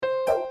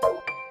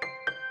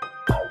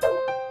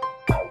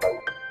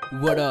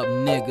What up,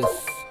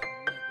 niggas?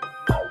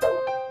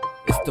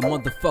 It's the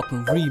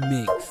motherfucking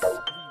remix.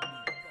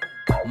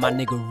 My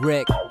nigga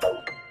Wreck,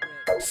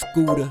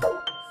 Skooda,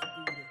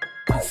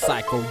 and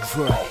Psycho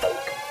Dre.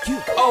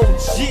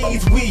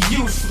 OGs, we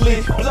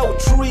useless. Blow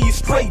trees,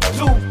 straight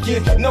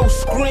dookie. No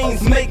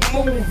screens, make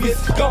movies.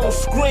 Gon'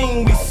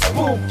 scream, we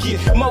spooky.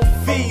 Mo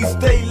V's,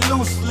 stay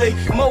loosely.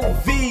 Mo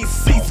V's,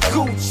 seats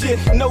Gucci.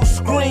 No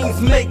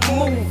screens, make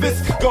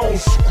movies. Gon'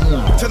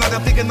 scream. Tonight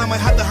I'm thinking I might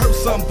have to hurt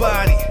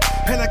somebody.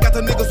 And I got the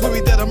niggas with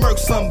me that'll murk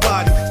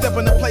somebody. Step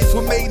in the place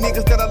with made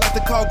niggas that I like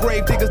to call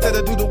grave diggers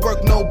that'll do the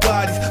work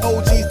nobodies.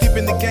 OGs deep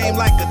in the game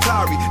like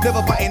Atari.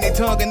 Never biting their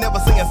tongue and never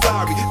saying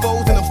sorry.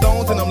 Foes and them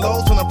stones and them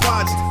lows from the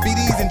projects.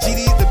 BDs and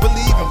GDs that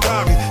believe in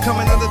robbery.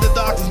 Coming under the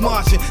darkness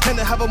marching.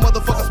 And to have a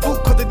motherfucker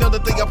spook cause they know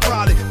that they are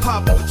product.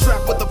 Pop em,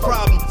 strapped with the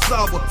problem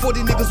solver.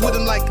 40 niggas with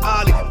him like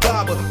Ali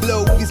Baba.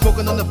 Blow, we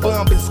smoking on the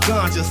bomb, it's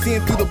ganja. Seeing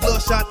through the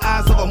bloodshot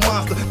eyes of a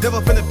monster. Never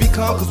finna be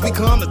calm cause we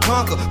come to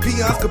conquer.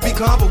 Peons could be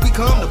calm but we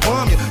come to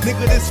bomb you.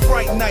 Nigga, this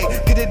Fright Night.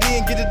 Get it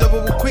in, get it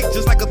over with quick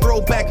just like a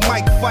throwback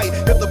mic fight.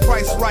 If the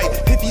price right,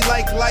 if he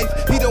like life,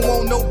 he don't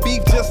want no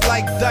beef just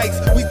like Dykes.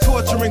 We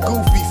torturing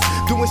goofies.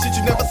 Doing shit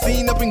you never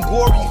seen up in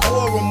gory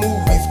horror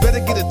movies.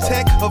 Better get a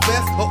tech, a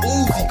vest, a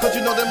Uzi, cause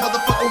you know that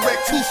motherfucking wreck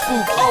too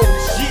spooky.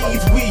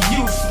 OGs, we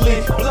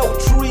useless. Blow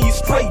trees,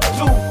 straight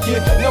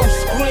dookie. No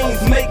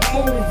screens, make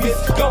movies.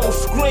 Gon'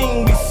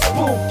 scream, we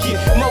spooky.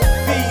 Mo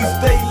V's,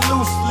 stay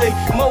loosely.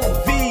 Mo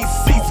V's,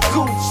 seats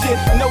Gucci.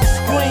 No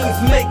screens,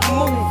 make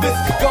movies.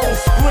 Gon'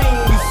 scream,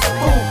 we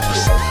spooky. We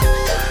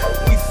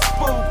spooky. We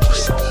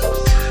spooky.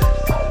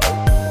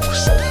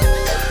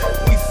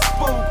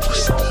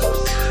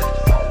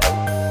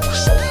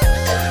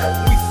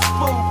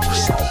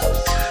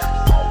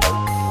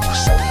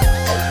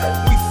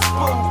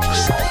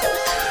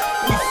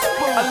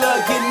 I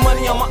love getting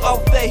money on my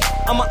off day.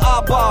 I'm an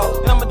eyeball,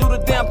 and I'ma do the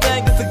damn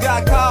thing that the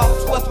guy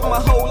calls. So I spent my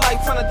whole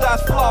life trying to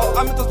dodge flaws.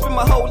 I meant to spend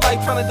my whole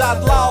life trying to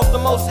dodge laws. The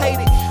most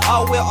hated,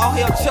 all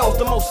hell chose.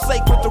 The most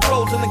sacred, the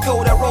rose and the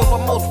gold that rose. My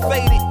most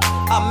faded,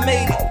 I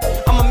made it.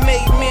 I'm a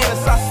made man,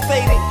 as I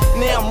stated.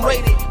 Now I'm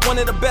rated, one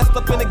of the best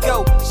up in the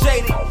go.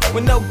 Jaded,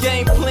 with no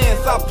game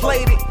plans, I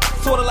played it.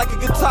 Sorta like a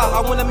guitar,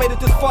 I wouldn't have made it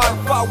this far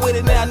if I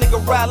waited. Now nigga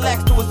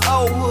relax to his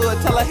old hood.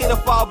 Tell a hater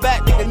fall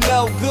back, nigga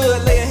no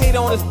good. Lay a hate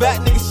on his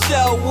back, nigga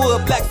shell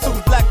wood. Black suit,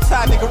 black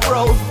tie, nigga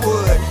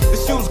rosewood. The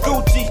shoes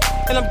Gucci,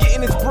 and I'm getting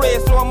this bread,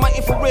 so I might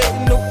infrared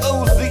the new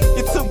Uzi.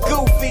 You're too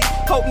goofy,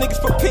 hope niggas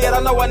prepared. I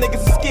know why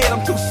niggas are scared,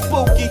 I'm too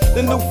spooky.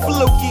 The new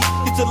fluky,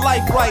 get your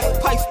life right.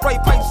 Pipe spray,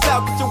 pipes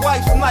out, get your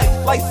wife's night.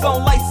 Lights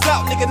on, lights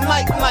out, nigga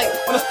night.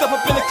 When I step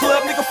up in the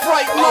club, nigga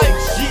fright night.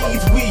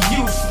 OGs, we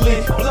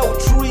useless. Blow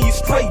trees,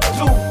 straight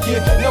dookie.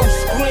 No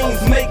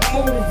screens, make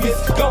movies.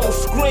 Gon'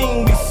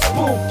 scream, we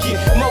spooky.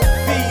 Mo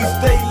V's,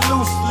 stay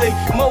loosely.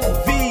 Mo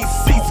V's,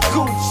 seats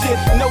Gucci.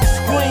 No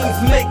screens,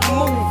 make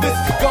movies.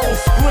 Gon'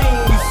 scream,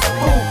 we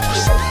spooky.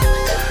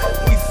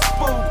 We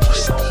spooky. We spooky.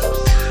 We spooky.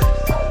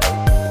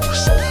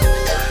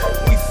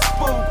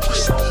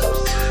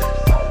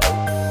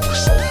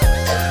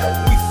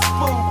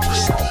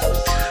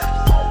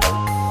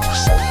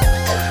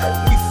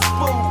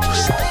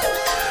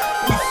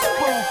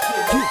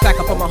 Back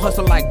up on my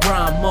hustle like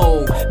grind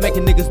mode.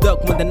 Making niggas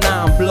duck when the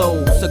 9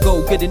 blows. So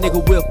go get a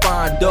nigga with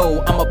fine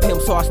dough. I'm a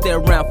pimp so I stay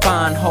around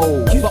fine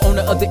hoes. But on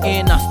the other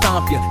end I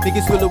stomp ya.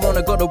 Niggas really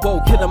wanna go to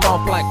war, kill them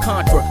off like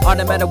Contra.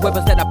 Automatic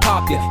weapons that I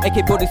pop ya.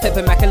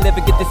 AK-47 Mac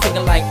 11 get this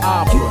singing like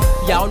opera.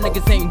 Y'all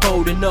niggas ain't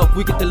bold enough.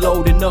 We get the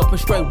loading up and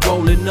straight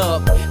rolling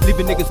up.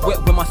 Leaving niggas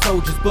wet when my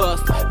soldiers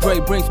bust. Dre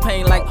brings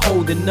pain like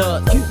holding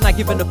nuts. Not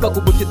giving a fuck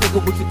with what you think or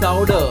what you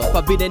thought of.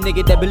 I be that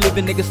nigga that be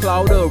living niggas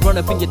slaughter. Run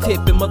up in your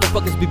tip and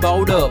motherfuckers be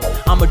bowled up.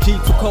 I'm a G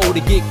too cold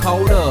to get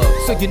caught up.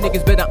 So you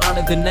niggas better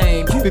honor the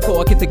name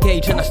before I get the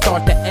gauge and I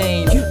start to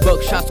aim.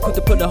 Buck shots quick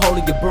to put a hole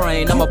in your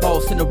brain. I'm a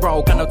boss in the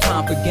road, got no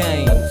time for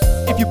games.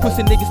 If you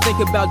pussy niggas think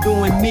about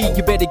doing me,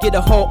 you better get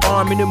a whole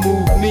army to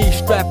move me.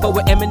 Strap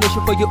over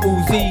ammunition for your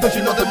Uzi, Cause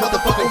you know the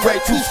motherfucking Ray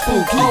too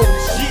spooky.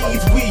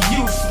 OGs, we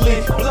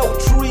useless. Blow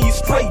trees,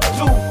 straight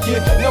dookie.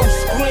 No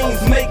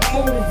screens, make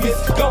movies.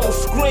 Gon'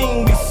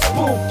 scream, we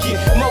spooky.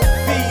 Mo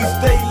V's,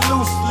 stay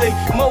loosely.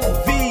 Mo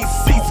V's,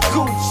 seats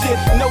Gucci.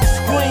 No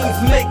screens,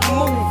 make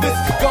movies.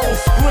 Gon'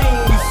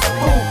 scream,